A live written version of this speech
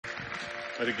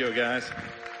Way to go, guys.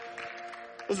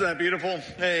 Wasn't that beautiful?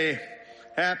 Hey,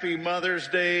 happy Mother's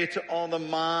Day to all the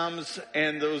moms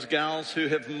and those gals who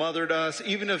have mothered us.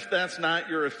 Even if that's not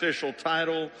your official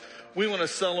title, we want to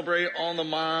celebrate all the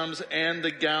moms and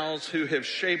the gals who have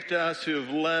shaped us, who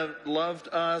have loved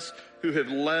us, who have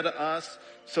led us.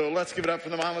 So let's give it up for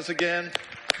the mamas again.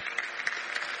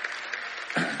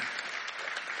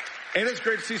 And it's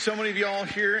great to see so many of y'all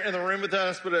here in the room with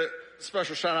us, but a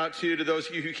special shout out to those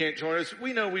of you who can't join us.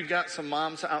 We know we've got some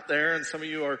moms out there, and some of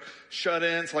you are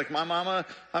shut-ins, like my mama.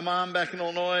 Hi, Mom, back in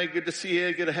Illinois. Good to see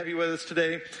you. Good to have you with us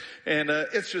today. And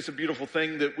it's just a beautiful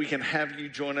thing that we can have you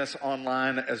join us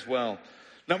online as well.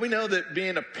 Now, we know that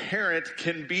being a parent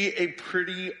can be a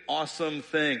pretty awesome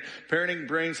thing. Parenting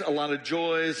brings a lot of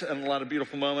joys and a lot of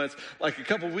beautiful moments. Like a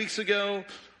couple weeks ago,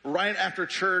 right after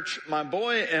church, my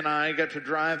boy and I got to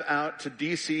drive out to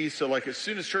D.C. So like as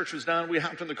soon as church was done, we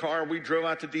hopped in the car. We drove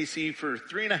out to D.C. for a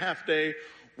 3.5-day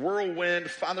whirlwind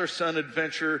father-son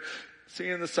adventure,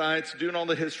 seeing the sights, doing all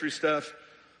the history stuff.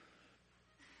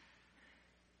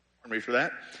 Pardon me for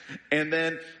that. And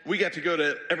then we got to go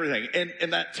to everything.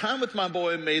 And that time with my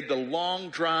boy made the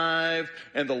long drive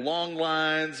and the long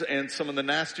lines and some of the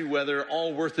nasty weather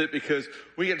all worth it, because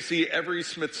we get to see every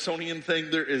Smithsonian thing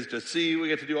there is to see. We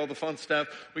get to do all the fun stuff.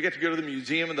 We get to go to the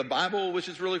Museum of the Bible, which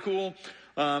is really cool.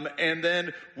 And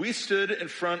then we stood in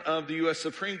front of the U.S.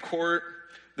 Supreme Court,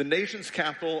 the nation's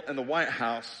capital, and the White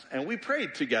House, and we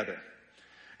prayed together.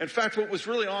 In fact, what was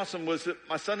really awesome was that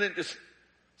my son didn't just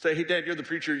say, "Hey, Dad, you're the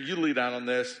preacher. You lead out on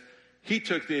this." He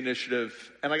took the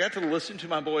initiative, and I got to listen to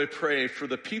my boy pray for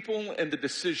the people and the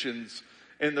decisions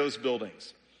in those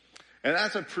buildings. And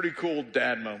that's a pretty cool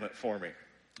dad moment for me.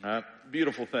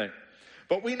 Beautiful thing.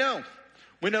 But we know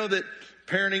that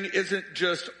parenting isn't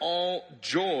just all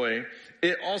joy.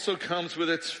 It also comes with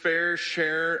its fair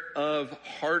share of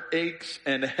heartaches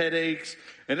and headaches.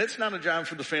 And it's not a job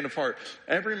for the faint of heart.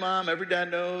 Every mom, every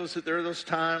dad knows that there are those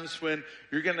times when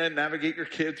you're going to navigate your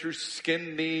kid through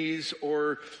skinned knees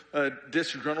or a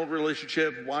disgruntled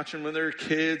relationship, watching when they're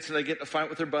kids and they get in a fight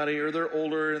with their buddy, or they're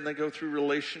older and they go through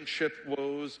relationship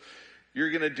woes.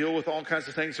 You're going to deal with all kinds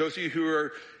of things. Those of you who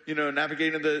are,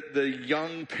 navigating the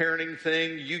young parenting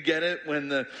thing, you get it when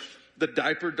the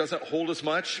diaper doesn't hold as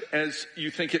much as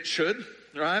you think it should.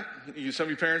 Right? Some of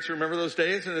you parents remember those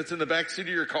days, and it's in the back seat of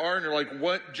your car, and you're like,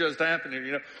 what just happened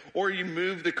here? Or you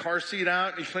move the car seat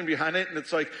out and you climb behind it, and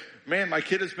it's like, man, my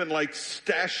kid has been like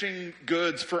stashing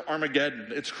goods for Armageddon.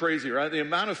 It's crazy, right? The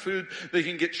amount of food they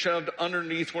can get shoved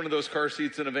underneath one of those car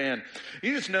seats in a van.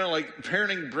 You just know, like,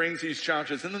 parenting brings these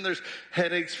challenges. And then there's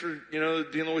headaches for,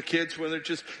 dealing with kids when they're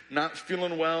just not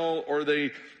feeling well, or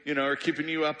they, are keeping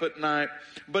you up at night.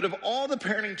 But of all the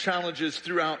parenting challenges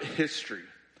throughout history,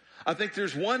 I think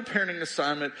there's one parenting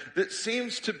assignment that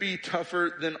seems to be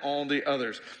tougher than all the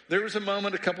others. There was a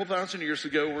moment a couple thousand years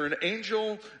ago where an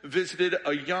angel visited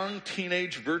a young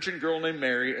teenage virgin girl named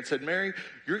Mary and said, "Mary,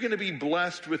 you're going to be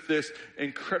blessed with this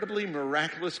incredibly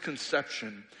miraculous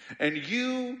conception, and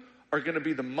you are going to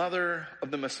be the mother of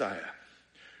the Messiah.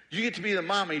 You get to be the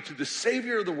mommy to the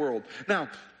Savior of the world." Now,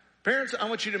 parents, I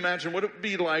want you to imagine what it would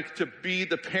be like to be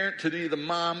the parent to be the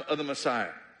mom of the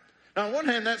Messiah. Now, on one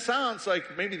hand, that sounds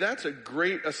like maybe that's a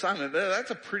great assignment. That's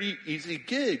a pretty easy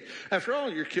gig. After all,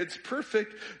 your kid's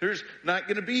perfect. There's not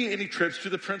going to be any trips to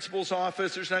the principal's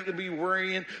office. There's not going to be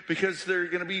worrying because they're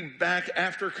going to be back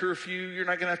after curfew. You're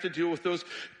not going to have to deal with those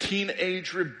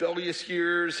teenage rebellious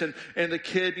years and the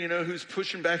kid, who's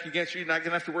pushing back against you. You're not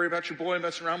going to have to worry about your boy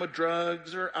messing around with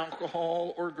drugs or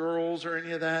alcohol or girls or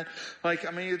any of that.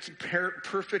 It's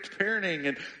perfect parenting,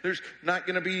 and there's not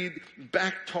going to be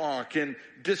back talk and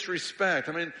disrespect.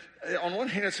 On one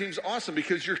hand, it seems awesome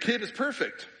because your kid is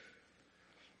perfect.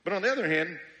 But on the other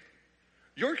hand,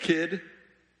 your kid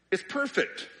is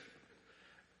perfect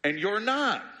and you're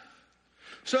not.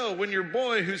 So when your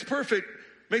boy who's perfect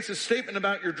makes a statement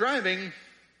about your driving,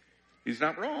 he's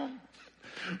not wrong.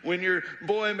 When your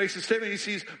boy makes a statement, he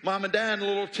sees mom and dad in a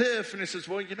little tiff, and he says,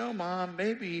 "Well, Mom,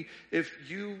 maybe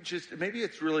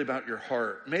it's really about your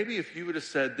heart. Maybe if you would have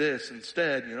said this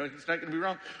instead, he's not going to be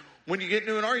wrong." When you get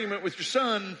into an argument with your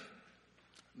son,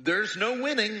 there's no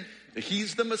winning.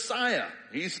 He's the Messiah.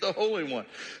 He's the Holy One.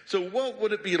 So what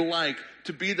would it be like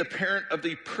to be the parent of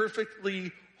the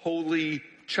perfectly holy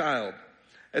child?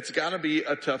 It's got to be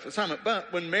a tough assignment.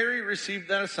 But when Mary received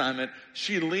that assignment,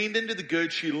 she leaned into the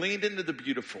good. She leaned into the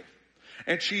beautiful.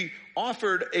 And she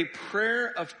offered a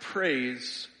prayer of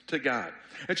praise to God.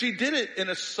 And she did it in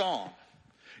a song.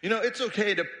 It's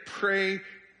okay to pray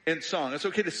in song. It's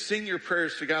okay to sing your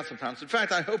prayers to God sometimes. In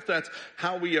fact, I hope that's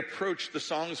how we approach the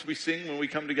songs we sing when we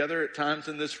come together at times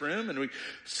in this room and we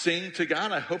sing to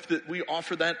God. I hope that we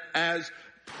offer that as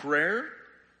prayer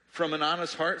from an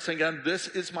honest heart, saying, God, this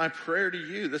is my prayer to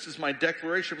you. This is my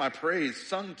declaration, my praise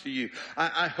sung to you.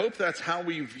 I hope that's how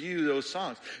we view those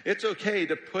songs. It's okay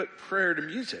to put prayer to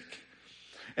music.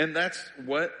 And that's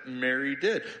what Mary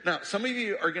did. Now, some of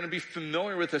you are going to be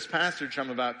familiar with this passage I'm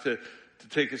about to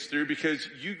take us through because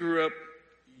you grew up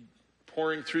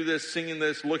pouring through this, singing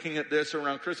this, looking at this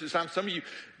around Christmas time. Some of you,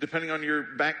 depending on your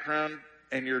background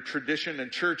and your tradition in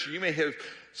church, you may have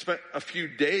spent a few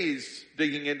days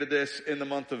digging into this in the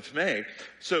month of May.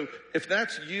 So if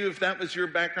that's you, if that was your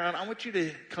background, I want you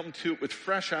to come to it with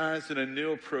fresh eyes and a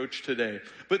new approach today.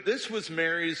 But this was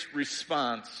Mary's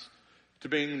response to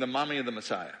being the mommy of the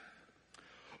Messiah.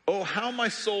 Oh, how my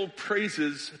soul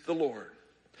praises the Lord.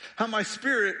 How my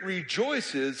spirit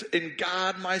rejoices in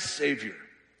God my Savior.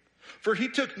 For he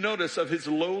took notice of his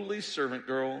lowly servant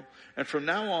girl, and from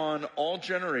now on all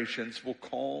generations will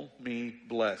call me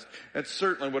blessed. And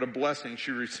certainly what a blessing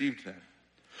she received then.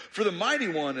 For the mighty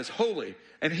one is holy,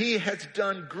 and he has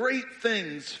done great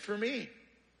things for me.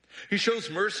 He shows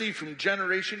mercy from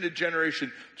generation to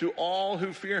generation to all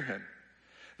who fear him.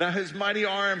 Now his mighty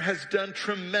arm has done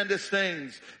tremendous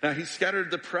things. Now he scattered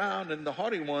the proud and the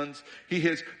haughty ones. He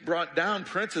has brought down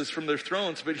princes from their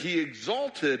thrones, but he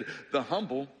exalted the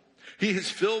humble. He has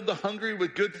filled the hungry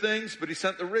with good things, but he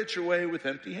sent the rich away with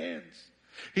empty hands.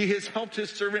 He has helped his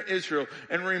servant Israel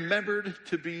and remembered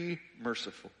to be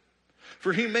merciful.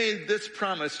 For he made this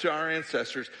promise to our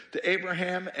ancestors, to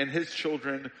Abraham and his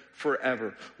children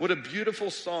forever. What a beautiful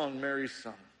song Mary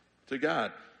sung to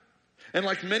God. And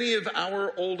like many of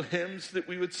our old hymns that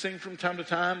we would sing from time to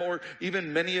time, or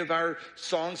even many of our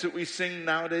songs that we sing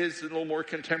nowadays, the little more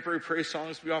contemporary praise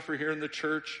songs we offer here in the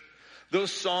church,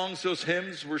 those songs, those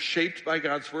hymns were shaped by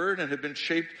God's word and have been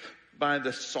shaped by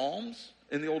the Psalms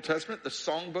in the Old Testament, the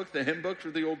songbook, the hymn book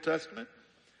for the Old Testament.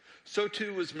 So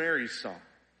too was Mary's song.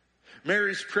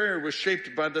 Mary's prayer was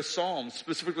shaped by the Psalms,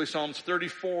 specifically Psalms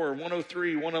 34,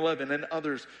 103, 111, and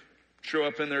others show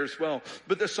up in there as well.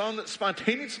 But the song that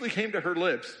spontaneously came to her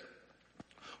lips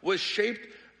was shaped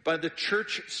by the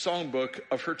church songbook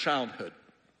of her childhood.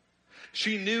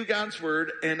 She knew God's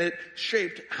word and it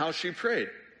shaped how she prayed.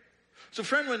 So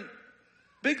friend, when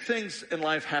big things in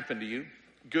life happen to you,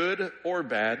 good or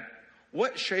bad,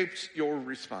 what shapes your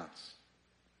response?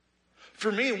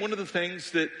 For me, one of the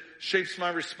things that shapes my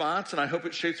response, and I hope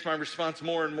it shapes my response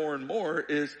more and more and more,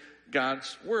 is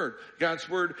God's word. God's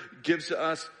word gives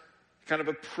us kind of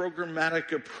a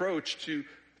programmatic approach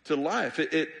to life.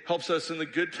 It helps us in the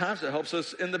good times. It helps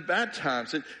us in the bad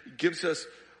times. It gives us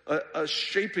a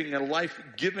shaping, a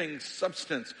life-giving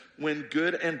substance when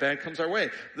good and bad comes our way.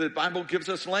 The Bible gives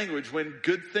us language when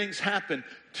good things happen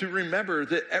to remember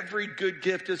that every good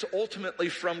gift is ultimately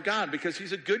from God because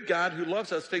he's a good God who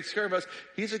loves us, takes care of us.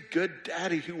 He's a good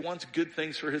daddy who wants good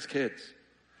things for his kids.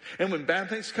 And when bad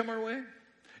things come our way,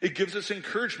 it gives us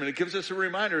encouragement. It gives us a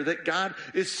reminder that God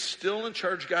is still in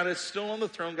charge. God is still on the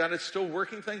throne. God is still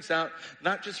working things out,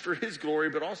 not just for his glory,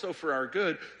 but also for our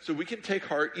good. So we can take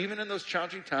heart, even in those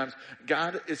challenging times.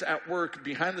 God is at work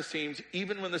behind the scenes,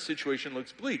 even when the situation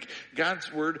looks bleak.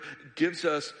 God's word gives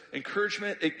us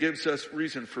encouragement. It gives us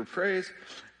reason for praise.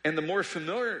 And the more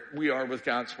familiar we are with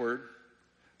God's word,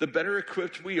 the better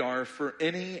equipped we are for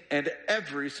any and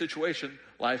every situation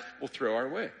life will throw our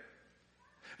way.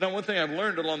 Now, one thing I've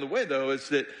learned along the way, though, is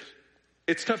that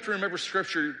it's tough to remember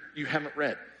scripture you haven't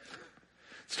read.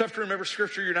 It's tough to remember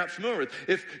scripture you're not familiar with.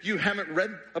 If you haven't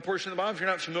read a portion of the Bible, if you're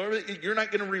not familiar with it, you're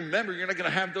not going to remember. You're not going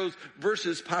to have those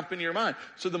verses pop into your mind.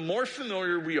 So the more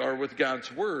familiar we are with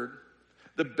God's word,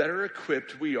 the better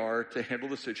equipped we are to handle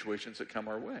the situations that come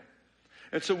our way.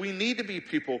 And so we need to be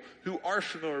people who are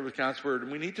familiar with God's word,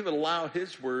 and we need to allow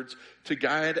his words to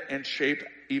guide and shape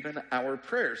even our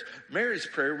prayers. Mary's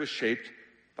prayer was shaped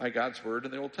by God's word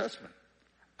in the Old Testament.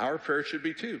 Our prayer should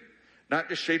be too. Not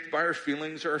just shaped by our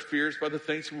feelings or our fears, by the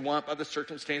things we want, by the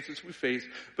circumstances we face,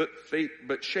 but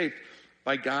shaped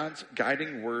by God's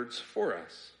guiding words for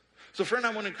us. So friend,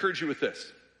 I want to encourage you with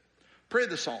this. Pray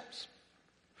the Psalms.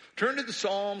 Turn to the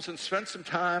Psalms and spend some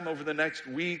time over the next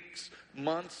weeks,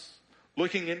 months,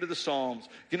 looking into the Psalms,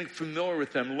 getting familiar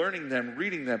with them, learning them,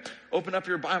 reading them. Open up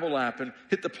your Bible app and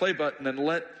hit the play button and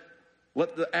let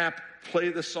the app play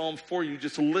the psalm for you.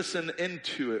 Just listen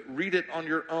into it. Read it on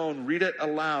your own. Read it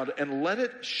aloud and let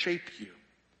it shape you.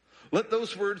 Let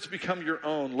those words become your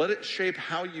own. Let it shape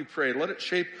how you pray. Let it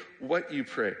shape what you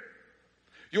pray.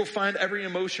 You'll find every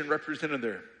emotion represented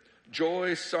there.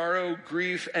 joy, sorrow,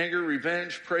 grief, anger,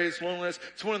 revenge, praise, loneliness.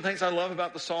 It's one of the things I love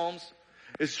about the Psalms.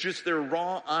 It's just their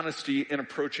raw honesty in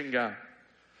approaching God.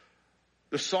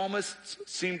 The psalmists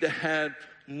seem to have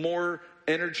more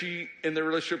energy in their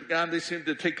relationship with God. They seem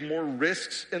to take more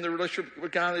risks in their relationship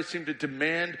with God. They seem to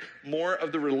demand more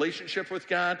of the relationship with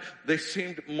God. They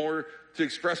seemed more to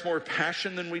express more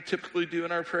passion than we typically do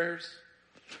in our prayers.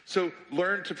 So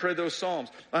learn to pray those psalms.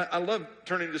 I love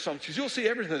turning to psalms because you'll see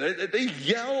everything. They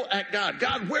yell at God.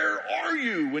 God, where are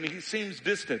you? When he seems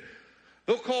distant.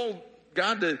 They'll call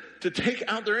God to take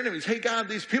out their enemies. Hey God,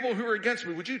 these people who are against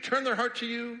me, would you turn their heart to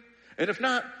you? And if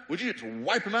not, would you just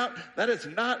wipe them out? That is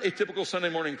not a typical Sunday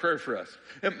morning prayer for us.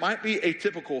 It might be a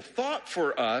typical thought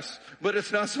for us, but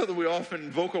it's not something we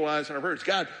often vocalize in our prayers.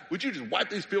 God, would you just wipe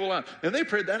these people out? And they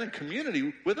prayed that in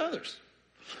community with others.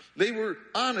 They were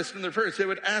honest in their prayers. They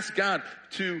would ask God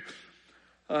to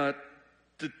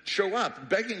show up,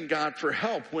 begging God for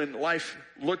help when life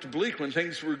looked bleak, when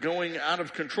things were going out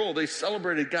of control. They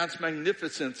celebrated God's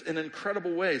magnificence in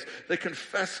incredible ways. They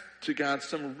confessed to God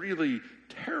some really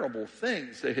terrible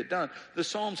things they had done. The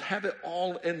Psalms have it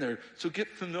all in there. So get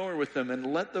familiar with them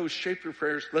and let those shape your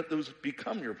prayers. Let those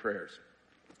become your prayers.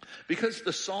 Because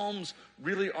the Psalms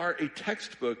really are a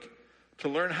textbook to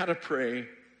learn how to pray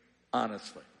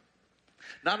honestly.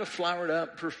 Not a flowered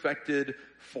up, perfected,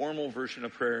 formal version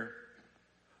of prayer,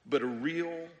 but a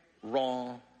real,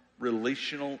 raw,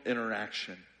 relational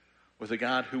interaction with a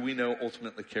God who we know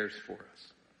ultimately cares for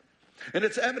us. And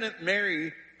it's evident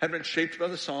Mary had been shaped by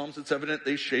the Psalms. It's evident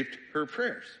they shaped her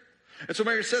prayers. And so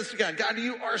Mary says to God, God,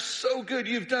 you are so good.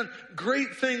 You've done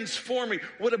great things for me.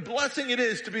 What a blessing it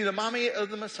is to be the mommy of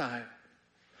the Messiah.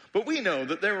 But we know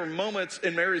that there were moments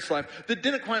in Mary's life that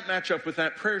didn't quite match up with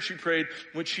that prayer she prayed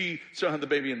when she still had the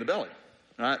baby in the belly.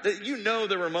 Right? That you know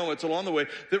there were moments along the way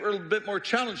that were a bit more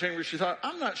challenging where she thought,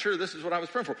 I'm not sure this is what I was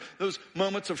praying for. Those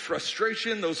moments of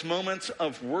frustration, those moments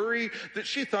of worry that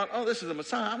she thought, oh, this is the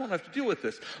Messiah. I won't have to deal with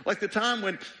this. Like the time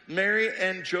when Mary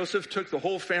and Joseph took the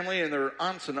whole family and their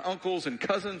aunts and uncles and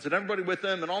cousins and everybody with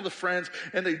them and all the friends,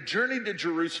 and they journeyed to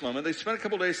Jerusalem, and they spent a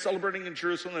couple days celebrating in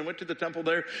Jerusalem. They went to the temple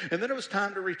there, and then it was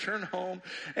time to return home.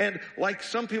 And like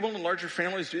some people in larger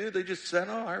families do, they just said,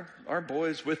 oh, our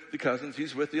boy's with the cousins.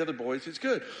 He's with the other boys. He's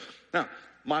good. Now,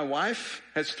 my wife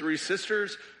has 3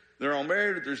 sisters. They're all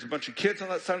married. There's a bunch of kids on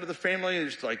that side of the family.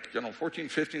 There's 14,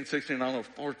 15, 16,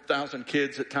 4,000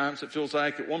 kids at times, it feels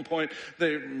like. At one point,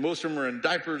 most of them are in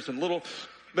diapers and little.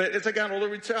 But as I got older,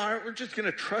 we'd say, all right, we're just going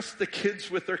to trust the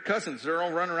kids with their cousins. They're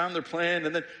all running around, they're playing.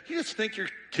 And then you just think your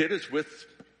kid is with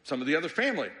some of the other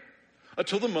family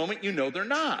until the moment you know they're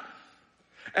not.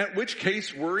 At which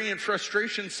case, worry and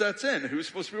frustration sets in. Who's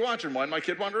supposed to be watching? Why did my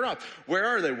kid wander off? Where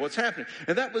are they? What's happening?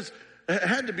 And it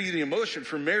had to be the emotion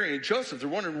for Mary and Joseph. They're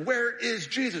wondering, where is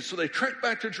Jesus? So they trek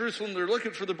back to Jerusalem. They're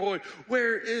looking for the boy.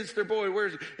 Where is their boy? Where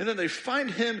is he? And then they find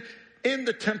him in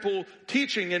the temple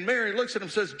teaching. And Mary looks at him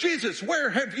and says, Jesus, where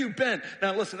have you been?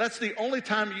 Now listen, that's the only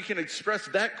time you can express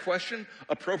that question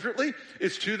appropriately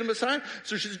is to the Messiah.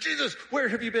 So she says, Jesus, where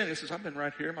have you been? He says, I've been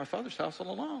right here in my father's house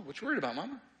all along. What you worried about,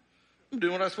 Mama? I'm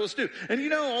doing what I'm supposed to do. And you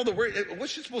know all the worry.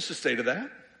 What's she supposed to say to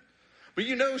that? But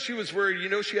you know she was worried. You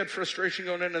know she had frustration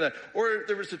going into that. Or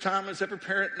there was a time, as every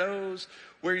parent knows,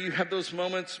 where you have those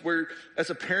moments where, as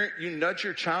a parent, you nudge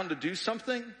your child to do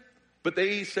something, but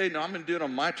they say, no, I'm going to do it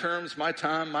on my terms, my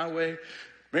time, my way.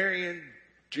 Mary and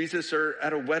Jesus are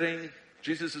at a wedding.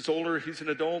 Jesus is older. He's an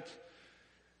adult.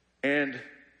 And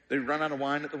they run out of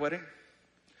wine at the wedding.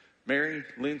 Mary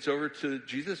leans over to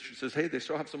Jesus. She says, hey, they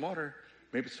still have some water.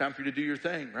 Maybe it's time for you to do your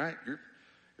thing, right? You're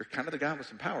kind of the guy with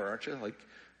some power, aren't you? Like,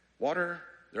 water,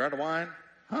 they're out of wine,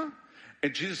 huh?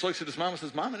 And Jesus looks at his mom and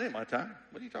says, Mom, it ain't my time.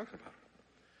 What are you talking about?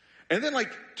 And then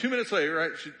 2 minutes later,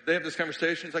 right, they have this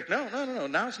conversation. He's like, no,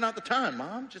 now's not the time,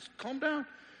 Mom. Just calm down.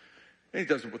 And he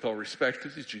does it with all respect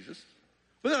because he's Jesus.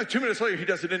 But then 2 minutes later, he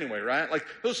does it anyway, right? Like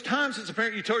those times as a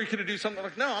parent, you tell your kid to do something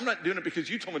like, no, I'm not doing it because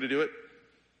you told me to do it.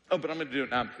 Oh, but I'm going to do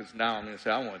it now because now I'm going to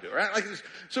say I want to do it, right? Like this.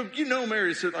 So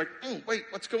Mary said wait,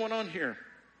 what's going on here?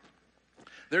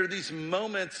 There are these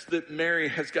moments that Mary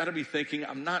has got to be thinking,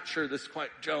 I'm not sure this quite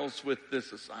gels with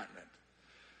this assignment.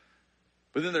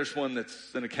 But then there's one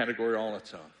that's in a category all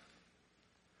its own.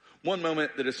 One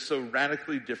moment that is so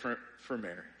radically different for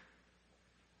Mary.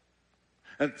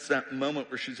 And it's that moment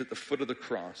where she's at the foot of the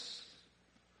cross,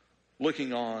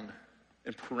 looking on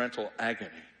in parental agony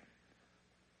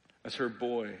as her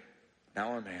boy,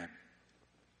 now a man,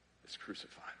 is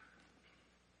crucified.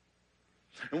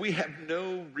 And we have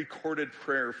no recorded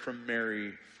prayer from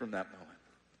Mary from that moment.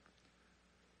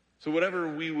 So whatever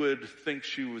we would think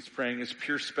she was praying is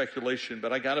pure speculation,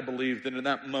 but I gotta believe that in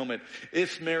that moment,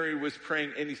 if Mary was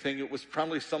praying anything, it was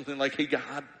probably something like, hey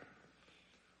God,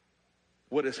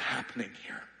 what is happening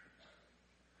here?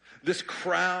 This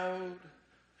crowd,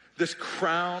 this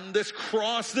crown, this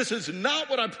cross, this is not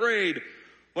what I prayed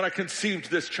when I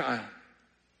conceived this child.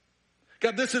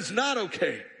 God, this is not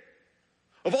okay.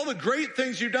 Of all the great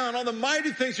things you've done, all the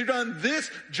mighty things you've done, this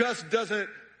just doesn't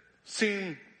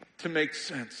seem to make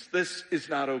sense. This is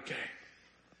not okay.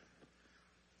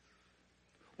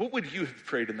 What would you have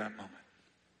prayed in that moment?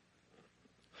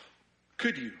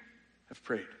 Could you have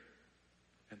prayed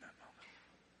in that moment?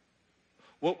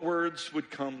 What words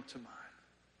would come to mind?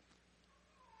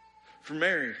 For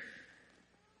Mary,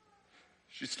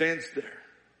 she stands there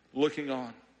looking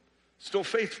on, still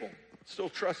faithful, still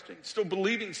trusting, still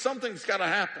believing something's got to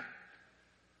happen.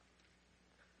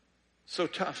 So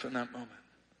tough in that moment.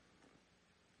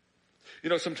 You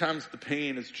know, sometimes the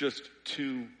pain is just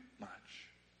too much.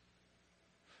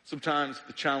 Sometimes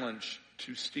the challenge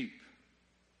too steep.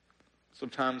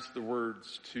 Sometimes the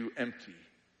words too empty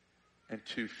and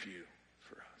too few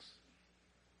for us.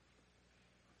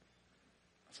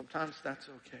 Sometimes that's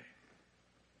okay.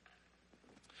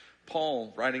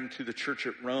 Paul, writing to the church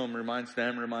at Rome, reminds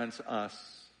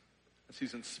us, as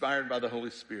he's inspired by the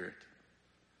Holy Spirit.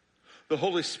 The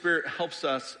Holy Spirit helps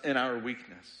us in our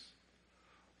weakness.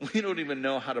 We don't even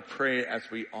know how to pray as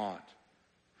we ought.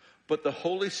 But the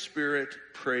Holy Spirit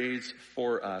prays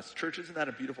for us. Church, isn't that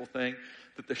a beautiful thing?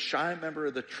 That the shy member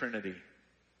of the Trinity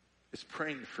is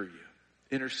praying for you,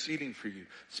 interceding for you,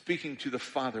 speaking to the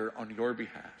Father on your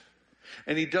behalf.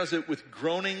 And he does it with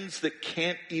groanings that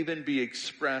can't even be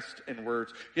expressed in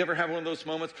words. You ever have one of those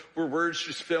moments where words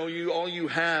just fail you? All you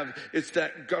have is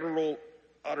that guttural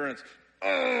utterance.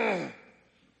 Ugh.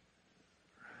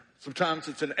 Sometimes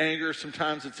it's in anger,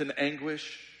 sometimes it's in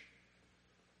anguish.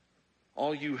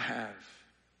 All you have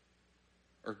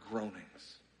are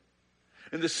groanings.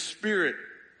 And the Spirit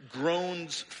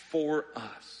groans for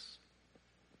us.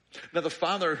 Now the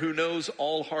Father who knows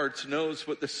all hearts knows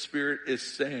what the Spirit is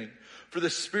saying. For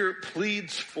the Spirit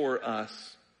pleads for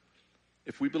us.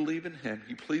 If we believe in Him,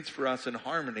 He pleads for us in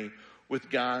harmony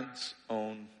with God's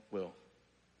own will.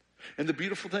 And the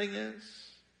beautiful thing is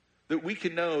that we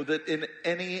can know that in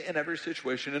any and every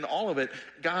situation, in all of it,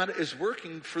 God is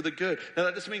working for the good. Now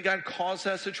that doesn't mean God caused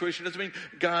that situation. It doesn't mean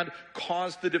God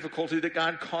caused the difficulty, that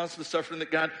God caused the suffering,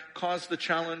 that God caused the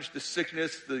challenge, the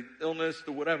sickness, the illness,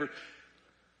 the whatever.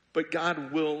 But God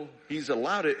He's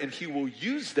allowed it, and He will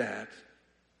use that,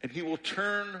 and He will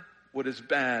turn what is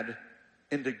bad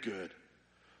into good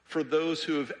for those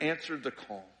who have answered the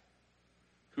call,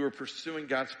 who are pursuing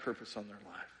God's purpose on their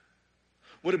life.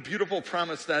 What a beautiful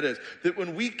promise that is. That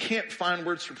when we can't find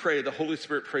words to pray, the Holy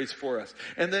Spirit prays for us.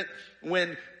 And that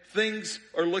when things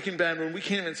are looking bad, when we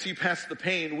can't even see past the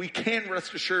pain, we can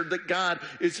rest assured that God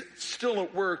is still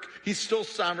at work. He's still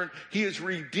sovereign. He is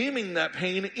redeeming that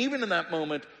pain, even in that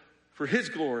moment, for His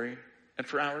glory and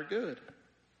for our good.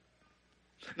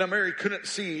 Now Mary couldn't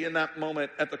see in that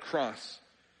moment at the cross.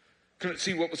 Couldn't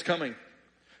see what was coming.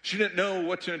 She didn't know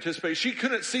what to anticipate. She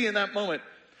couldn't see in that moment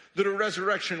that a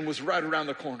resurrection was right around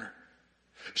the corner.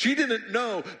 She didn't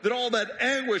know that all that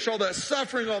anguish, all that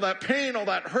suffering, all that pain, all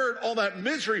that hurt, all that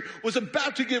misery was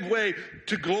about to give way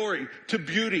to glory, to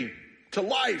beauty, to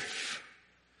life.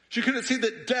 She couldn't see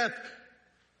that death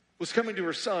was coming to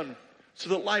her son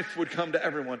so that life would come to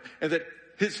everyone and that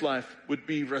his life would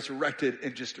be resurrected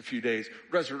in just a few days.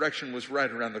 Resurrection was right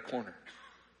around the corner.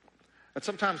 And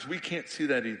sometimes we can't see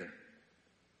that either.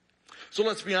 So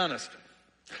let's be honest.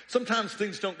 Sometimes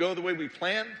things don't go the way we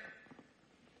plan.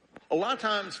 A lot of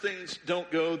times things don't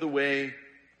go the way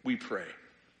we pray.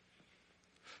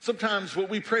 Sometimes what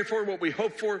we pray for, what we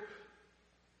hope for,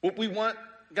 what we want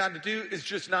God to do is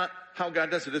just not how God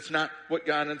does it. It's not what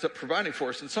God ends up providing for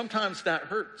us. And sometimes that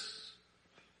hurts.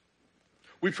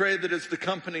 We pray that as the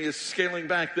company is scaling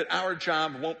back, that our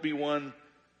job won't be one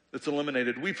that's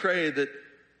eliminated. We pray that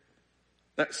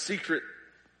that secret,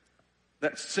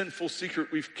 that sinful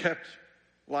secret we've kept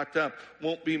locked up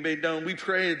won't be made known. We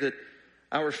pray that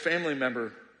our family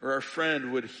member or our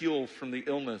friend would heal from the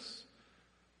illness,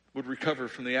 would recover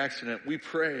from the accident. We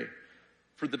pray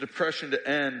for the depression to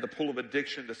end, the pull of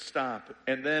addiction to stop.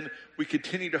 And then we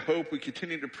continue to hope, we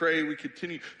continue to pray, we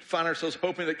continue to find ourselves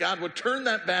hoping that God would turn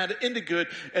that bad into good.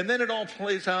 And then it all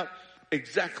plays out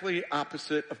exactly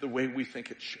opposite of the way we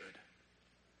think it should.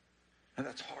 And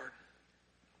that's hard.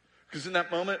 Because in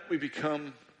that moment, we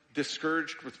become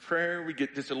discouraged with prayer. We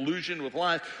get disillusioned with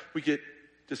life. We get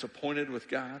disappointed with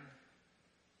God.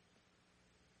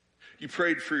 You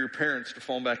prayed for your parents to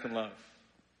fall back in love.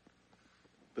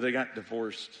 but they got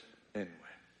divorced anyway.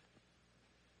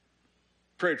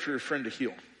 Prayed for your friend to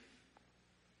heal.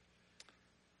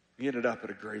 He ended up at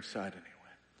a graveside anyway.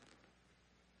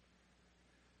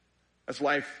 As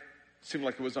life seemed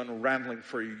like it was unraveling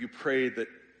for you, you prayed that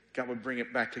God would bring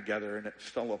it back together, and it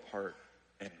fell apart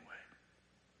anyway.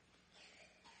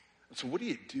 And so what do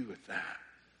you do with that?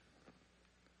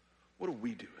 What do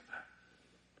we do with that?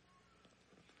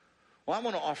 Well, I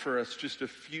want to offer us just a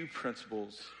few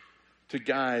principles to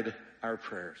guide our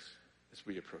prayers as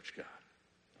we approach God.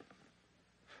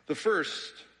 The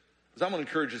first is I'm going to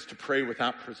encourage us to pray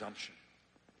without presumption.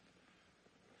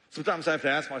 Sometimes I have to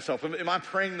ask myself, am I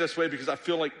praying this way because I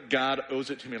feel like God owes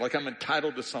it to me, like I'm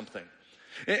entitled to something?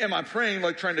 Am I praying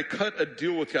like trying to cut a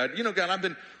deal with God? You know, God, I've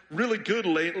been really good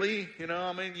lately. You know,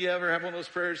 I mean, you ever have one of those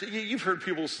prayers? You've heard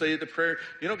people say the prayer,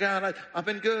 you know, God, I've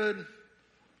been good.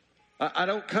 I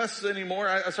don't cuss anymore.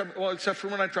 Well, except for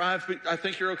when I drive, but I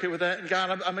think you're okay with that. And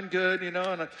God, I've been good, you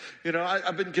know, and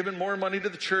I've been giving more money to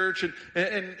the church,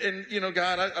 and you know,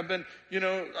 God, I've been, you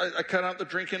know, I cut out the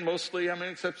drinking mostly. I mean,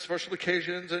 except special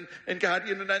occasions, and God,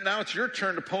 you know, now it's your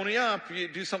turn to pony up. You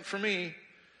do something for me.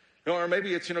 You know, or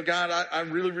maybe it's, you know, God, I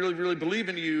really, really, really believe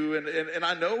in you, and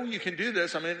I know you can do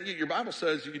this. I mean, your Bible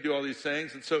says you can do all these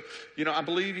things, and so, you know, I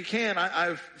believe you can. I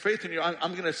have faith in you.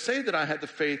 I'm going to say that I had the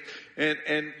faith,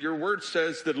 and your word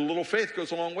says that a little faith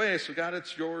goes a long way, so God,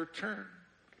 it's your turn.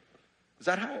 Is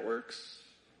that how it works?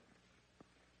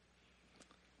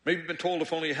 Maybe you've been told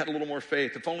if only you had a little more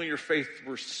faith, if only your faith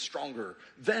were stronger,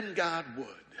 then God would.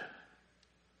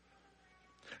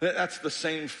 That's the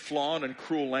same flawed and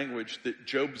cruel language that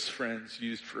Job's friends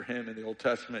used for him in the Old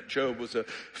Testament. Job was a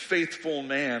faithful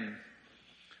man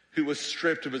who was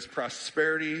stripped of his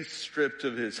prosperity, stripped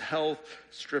of his health,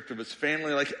 stripped of his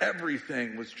family. Like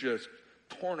everything was just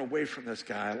torn away from this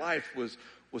guy. Life was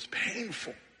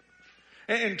painful.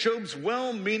 And Job's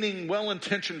well-meaning,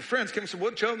 well-intentioned friends came and said,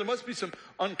 well, Job, there must be some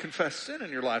unconfessed sin in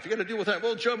your life. You got to deal with that.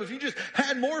 Well, Job, if you just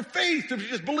had more faith, if you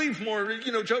just believed more,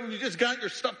 you know, Job, if you just got your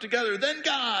stuff together, then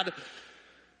God.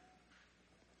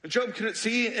 And Job couldn't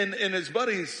see, and his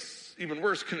buddies, even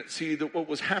worse, couldn't see that what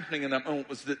was happening in that moment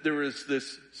was that there was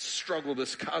this struggle,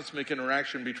 this cosmic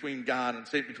interaction between God and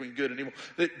Satan, between good and evil,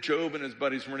 that Job and his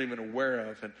buddies weren't even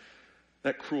aware of. And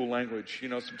that cruel language, you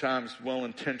know, sometimes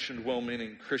well-intentioned,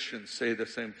 well-meaning Christians say the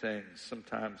same things.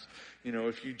 Sometimes, you know,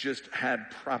 if you just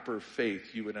had proper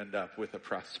faith, you would end up with a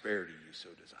prosperity you so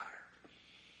desire.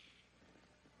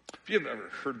 If you've ever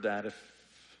heard that, if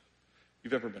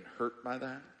you've ever been hurt by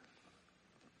that,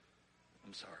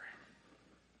 I'm sorry.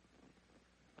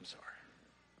 I'm sorry.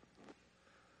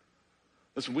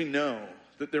 Listen, we know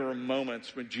that there were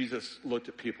moments when Jesus looked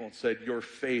at people and said, your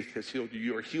faith has healed you.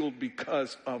 You are healed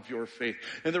because of your faith.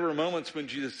 And there were moments when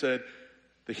Jesus said,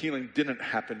 the healing didn't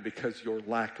happen because of your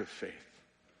lack of faith.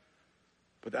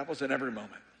 But that wasn't every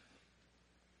moment.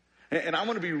 And I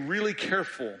want to be really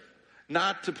careful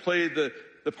not to play the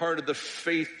part of the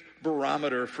faith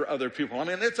barometer for other people. I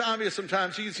mean, it's obvious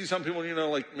sometimes. You see some people, you know,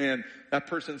 like, man, that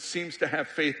person seems to have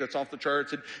faith that's off the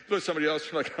charts. And you look at somebody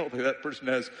else, you're like, I don't think that person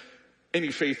has any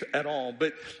faith at all.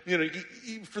 But, you know,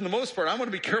 for the most part, I want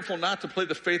to be careful not to play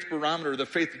the faith barometer, the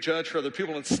faith judge for other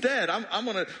people. Instead, I'm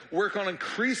going to work on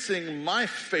increasing my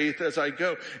faith as I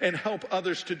go and help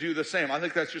others to do the same. I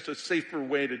think that's just a safer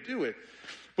way to do it.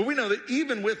 But we know that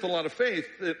even with a lot of faith,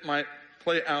 it might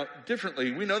play out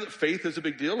differently. We know that faith is a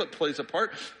big deal. It plays a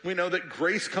part. We know that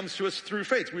grace comes to us through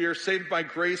faith. We are saved by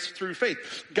grace through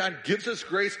faith. God gives us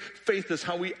grace. Faith is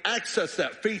how we access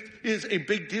that. Faith is a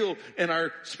big deal in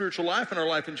our spiritual life and our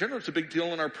life in general. It's a big deal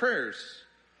in our prayers.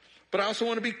 But I also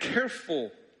want to be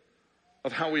careful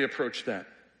of how we approach that.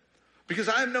 Because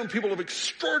I've known people of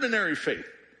extraordinary faith.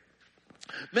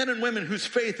 Men and women whose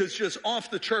faith is just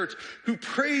off the charts, who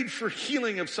prayed for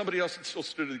healing of somebody else and still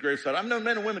stood at the graveside. I've known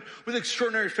men and women with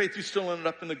extraordinary faith who still ended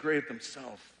up in the grave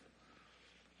themselves.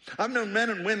 I've known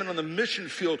men and women on the mission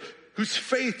field whose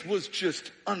faith was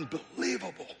just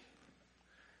unbelievable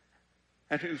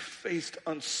and who faced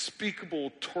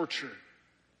unspeakable torture,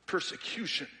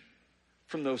 persecution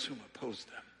from those whom opposed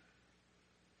them.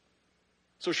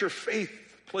 So sure, faith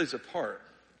plays a part.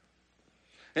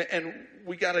 And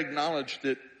we got to acknowledge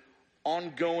that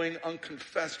ongoing,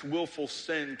 unconfessed, willful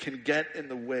sin can get in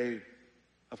the way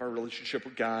of our relationship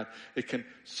with God. It can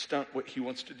stunt what He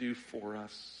wants to do for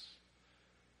us.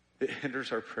 It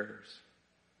hinders our prayers.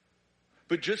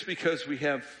 But just because we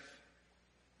have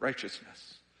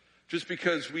righteousness, just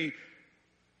because we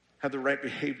have the right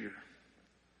behavior,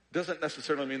 doesn't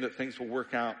necessarily mean that things will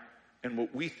work out in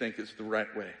what we think is the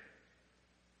right way.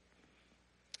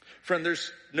 Friend,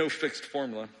 there's no fixed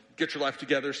formula. Get your life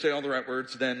together, say all the right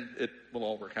words, then it will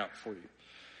all work out for you.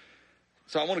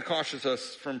 So I want to caution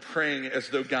us from praying as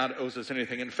though God owes us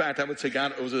anything. In fact, I would say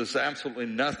God owes us absolutely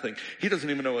nothing. He doesn't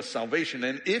even owe us salvation.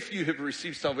 And if you have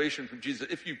received salvation from Jesus,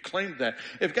 if you claim that,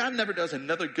 if God never does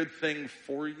another good thing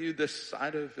for you this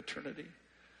side of eternity,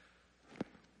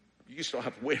 you still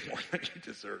have way more than you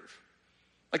deserve.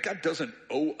 Like, God doesn't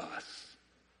owe us.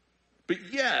 But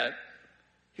yet,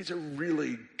 he's a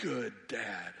really good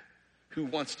dad who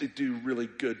wants to do really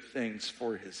good things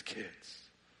for his kids.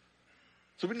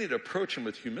 So we need to approach him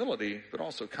with humility, but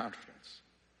also confidence.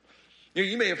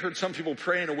 You may have heard some people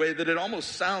pray in a way that it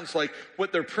almost sounds like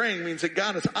what they're praying means that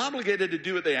God is obligated to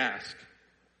do what they ask.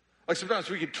 Like sometimes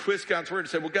we could twist God's word and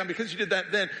say, well, God, because you did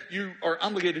that then, you are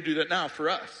obligated to do that now for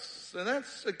us. And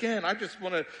that's, again, I just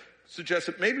want to suggest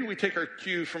that maybe we take our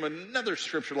cue from another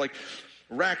scripture like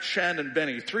Rak, Shad, and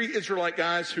Benny, 3 Israelite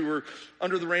guys who were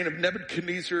under the reign of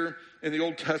Nebuchadnezzar in the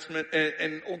Old Testament,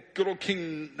 and good old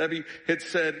King Nebi had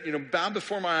said, bow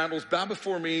before my idols, bow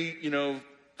before me,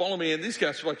 follow me. And these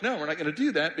guys were like, no, we're not going to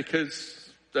do that because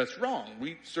that's wrong.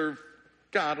 We serve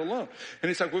God alone. And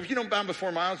he's like, well, if you don't bow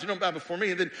before my idols, you don't bow before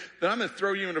me, then I'm going to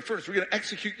throw you into furnace. We're going to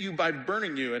execute you by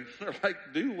burning you. And they're like,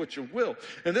 do what you will.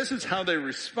 And this is how they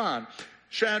respond.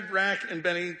 Shadrach and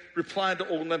Benny replied to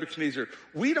old Nebuchadnezzar,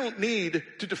 we don't need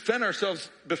to defend ourselves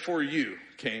before you,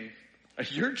 king.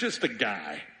 You're just a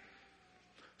guy.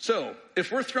 So,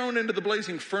 if we're thrown into the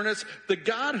blazing furnace, the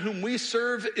God whom we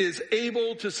serve is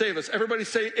able to save us. Everybody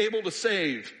say, able to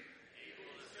save.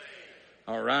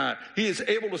 All right. He is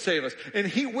able to save us. And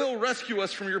he will rescue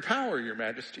us from your power, your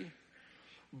majesty.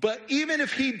 But even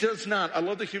if he does not, I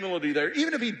love the humility there,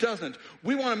 even if he doesn't,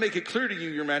 we want to make it clear to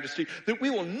you, your majesty, that we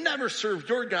will never serve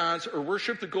your gods or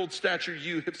worship the gold statue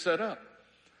you have set up.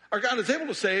 Our God is able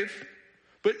to save,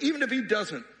 but even if he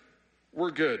doesn't, we're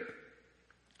good.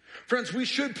 Friends, we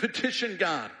should petition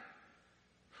God.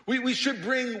 We should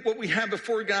bring what we have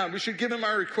before God. We should give him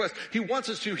our request. He wants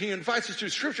us to. He invites us to.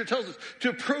 Scripture tells us to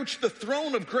approach the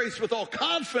throne of grace with all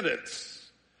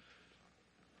confidence.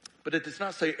 But it does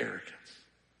not say arrogance.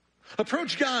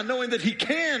 Approach God knowing that he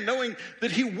can, knowing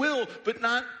that he will, but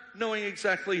not knowing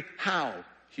exactly how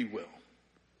he will.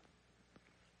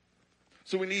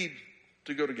 So we need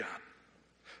to go to God.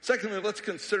 Secondly, let's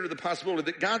consider the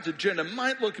possibility that God's agenda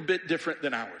might look a bit different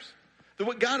than ours. That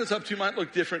what God is up to might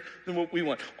look different than what we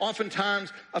want.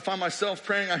 Oftentimes, I find myself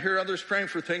praying, I hear others praying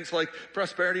for things like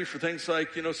prosperity, for things like,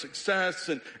 success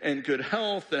and good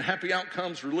health and happy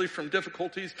outcomes, relief from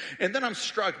difficulties. And then I'm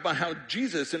struck by how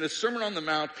Jesus, in his Sermon on the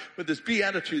Mount, with his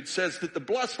beatitude, says that the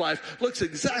blessed life looks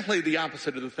exactly the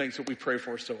opposite of the things that we pray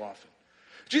for so often.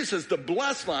 Jesus says the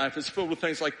blessed life is filled with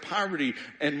things like poverty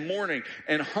and mourning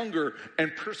and hunger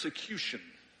and persecution.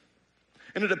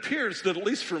 And it appears that, at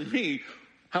least for me,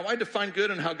 how I define good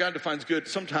and how God defines good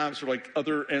sometimes are like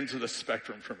other ends of the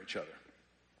spectrum from each other.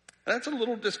 That's a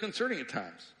little disconcerting at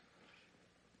times.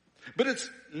 But it's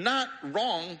not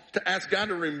wrong to ask God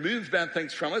to remove bad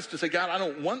things from us, to say, God, I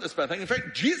don't want this bad thing. In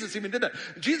fact, Jesus even did that.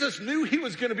 Jesus knew he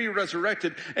was going to be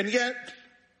resurrected, and yet,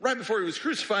 right before he was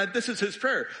crucified, this is his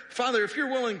prayer. Father, if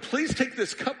you're willing, please take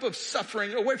this cup of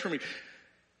suffering away from me.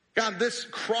 God, this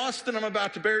cross that I'm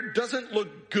about to bear doesn't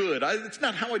look good. It's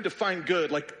not how I define good,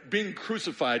 like being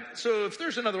crucified. So if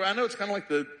there's another way, I know it's kind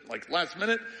of like last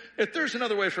minute. If there's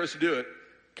another way for us to do it,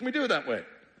 can we do it that way?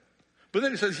 But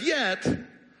then he says, yet,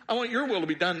 I want your will to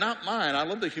be done, not mine. I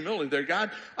love the humility there.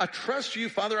 God, I trust you,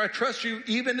 Father. I trust you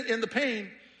even in the pain.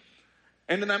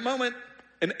 And in that moment,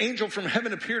 an angel from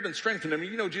heaven appeared and strengthened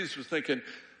him. Jesus was thinking,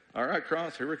 all right,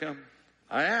 cross, here we come.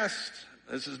 I asked.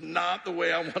 This is not the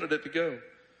way I wanted it to go.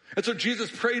 And so Jesus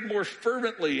prayed more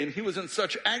fervently, and he was in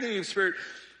such agony of spirit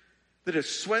that his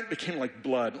sweat became like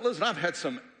blood. Listen, I've had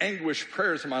some anguish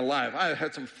prayers in my life. I've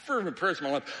had some fervent prayers in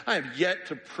my life. I have yet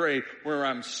to pray where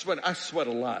I'm sweating. I sweat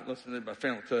a lot. Listen to my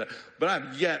family tell that. But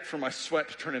I've yet for my sweat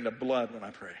to turn into blood when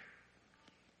I pray.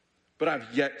 But I've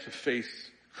yet to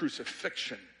face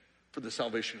crucifixion for the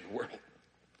salvation of the world.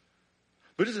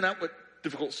 But isn't that what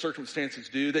difficult circumstances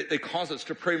do? They cause us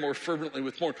to pray more fervently,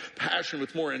 with more passion,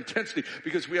 with more intensity,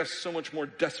 because we have so much more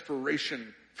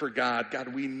desperation for God.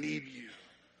 God, we need you.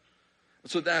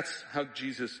 So that's how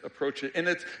Jesus approached it. And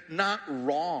it's not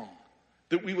wrong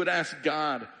that we would ask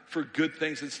God for good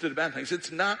things instead of bad things.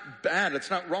 It's not bad. It's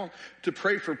not wrong to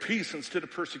pray for peace instead of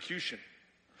persecution,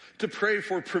 to pray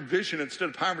for provision instead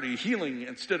of poverty, healing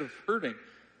instead of hurting.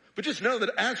 But just know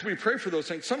that as we pray for those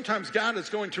things, sometimes God is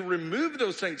going to remove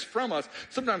those things from us.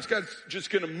 Sometimes God's just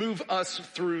going to move us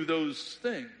through those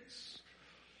things.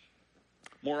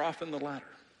 More often the latter,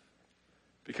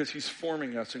 because he's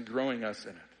forming us and growing us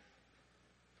in it.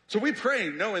 So we pray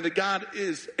knowing that God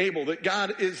is able, that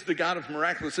God is the God of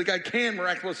miraculous, that God can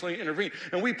miraculously intervene.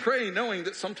 And we pray knowing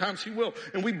that sometimes he will.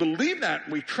 And we believe that,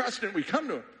 and we trust it, and we come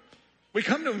to him. We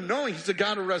come to him knowing he's a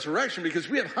God of resurrection because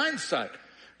we have hindsight.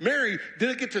 Mary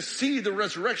didn't get to see the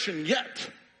resurrection yet.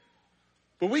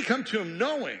 But we come to him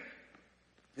knowing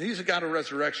that he's a God of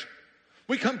resurrection.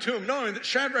 We come to him knowing that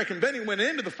Shadrach and Benny went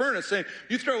into the furnace saying,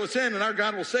 you throw us in and our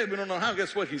God will save. We don't know how.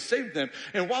 Guess what? He saved them.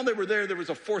 And while they were there was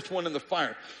a fourth one in the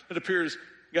fire. It appears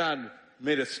God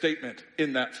made a statement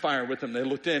in that fire with them. They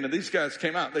looked in and these guys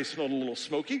came out. They smelled a little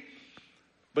smoky,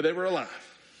 but they were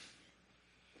alive.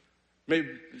 Maybe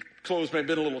clothes may have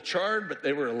been a little charred, but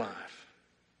they were alive.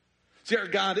 See, our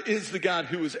God is the God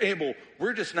who is able.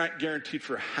 We're just not guaranteed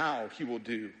for how he will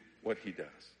do what he does.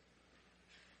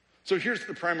 So here's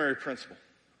the primary principle.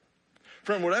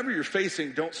 From whatever you're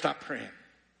facing, don't stop praying.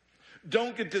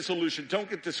 Don't get disillusioned. Don't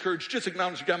get discouraged. Just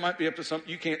acknowledge God might be up to something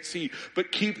you can't see,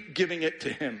 but keep giving it to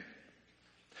him.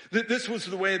 This was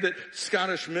the way that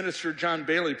Scottish minister John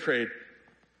Bailey prayed.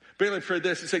 Bailey prayed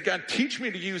this. He said, God, teach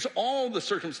me to use all the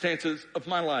circumstances of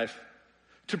my life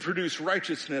to produce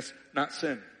righteousness, not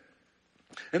sin.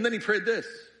 And then he prayed this.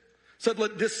 Said,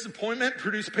 let disappointment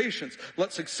produce patience.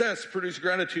 Let success produce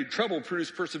gratitude. Trouble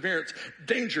produce perseverance.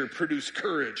 Danger produce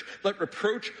courage. Let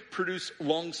reproach produce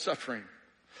long suffering.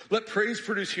 Let praise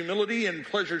produce humility and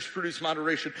pleasures produce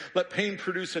moderation. Let pain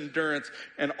produce endurance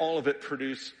and all of it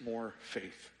produce more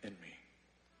faith in me.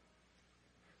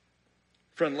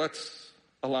 Friend, let's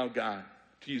allow God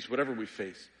to use whatever we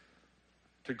face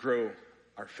to grow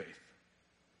our faith.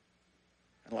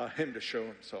 And allow him to show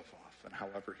himself off and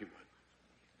however he would.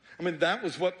 I mean, that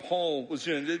was what Paul was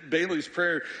doing. Bailey's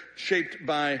prayer shaped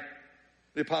by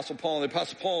the Apostle Paul. The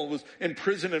Apostle Paul was in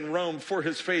prison in Rome for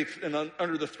his faith and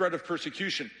under the threat of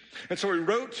persecution. And so he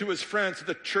wrote to his friends at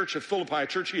the church of Philippi, a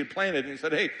church he had planted, and he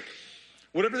said, hey,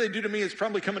 whatever they do to me is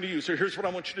probably coming to you. So here's what I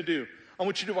want you to do. I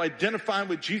want you to identify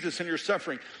with Jesus in your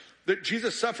suffering. That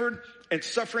Jesus suffered, and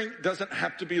suffering doesn't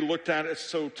have to be looked at as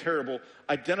so terrible.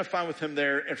 Identify with him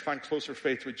there and find closer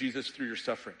faith with Jesus through your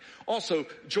suffering. Also,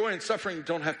 joy and suffering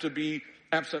don't have to be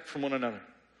absent from one another.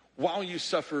 While you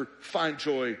suffer, find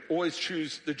joy. Always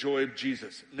choose the joy of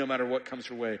Jesus, no matter what comes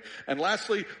your way. And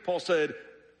lastly, Paul said,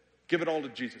 give it all to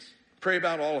Jesus. Pray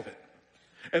about all of it.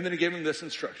 And then he gave him this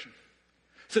instruction.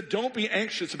 He said, don't be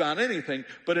anxious about anything,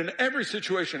 but in every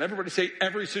situation, everybody say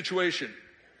every situation.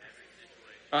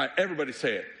 All right, everybody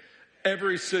say it.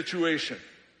 Every situation.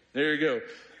 There you go.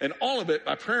 And all of it,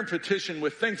 by prayer and petition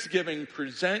with thanksgiving,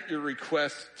 present your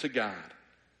requests to God.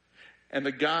 And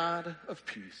the God of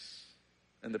peace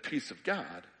and the peace of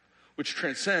God, which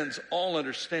transcends all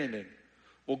understanding,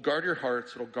 will guard your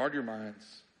hearts, it'll guard your minds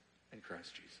in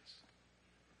Christ Jesus.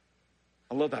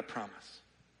 I love that promise.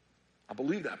 I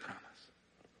believe that promise.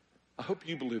 I hope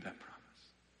you believe that promise.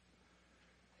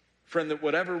 Friend, that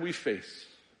whatever we face,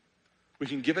 we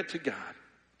can give it to God.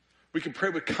 We can pray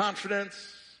with confidence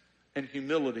and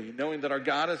humility, knowing that our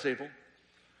God is able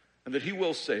and that he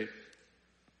will save.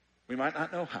 We might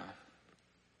not know how,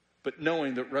 but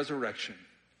knowing that resurrection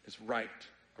is right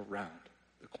around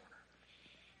the corner.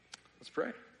 Let's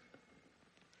pray.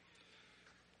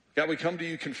 God, we come to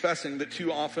you confessing that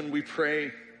too often we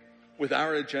pray with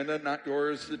our agenda, not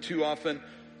yours. That too often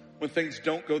when things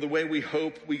don't go the way we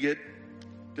hope, we get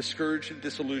discouraged and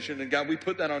disillusioned. And God, we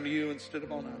put that on you instead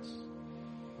of on us.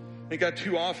 And God,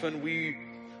 too often we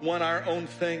want our own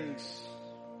things.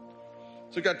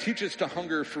 So God, teach us to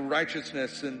hunger for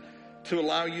righteousness and to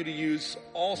allow you to use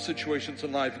all situations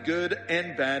in life, good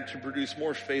and bad, to produce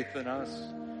more faith in us.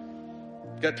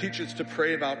 God, teach us to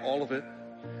pray about all of it,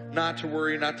 not to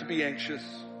worry, not to be anxious,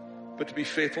 but to be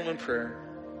faithful in prayer,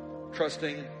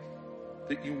 trusting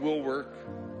that you will work,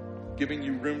 giving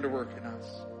you room to work in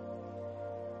us.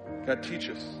 God, teach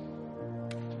us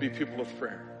to be people of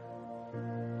prayer.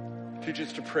 Teach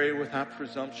us to pray without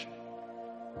presumption.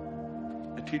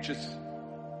 And teach us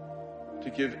to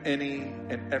give any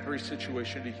and every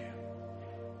situation to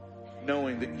you,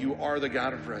 knowing that you are the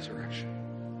God of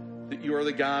resurrection, that you are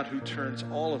the God who turns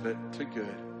all of it to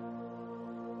good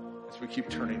as we keep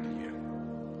turning to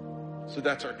you. So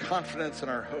that's our confidence and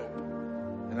our hope.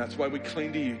 And that's why we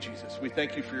cling to you, Jesus. We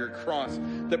thank you for your cross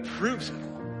that proves it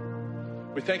all.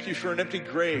 We thank you for an empty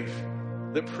grave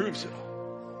that proves it all.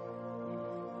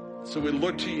 So we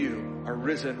look to you, our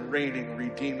risen, reigning,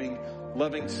 redeeming,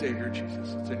 loving Savior,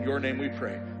 Jesus. It's in your name we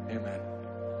pray. Amen.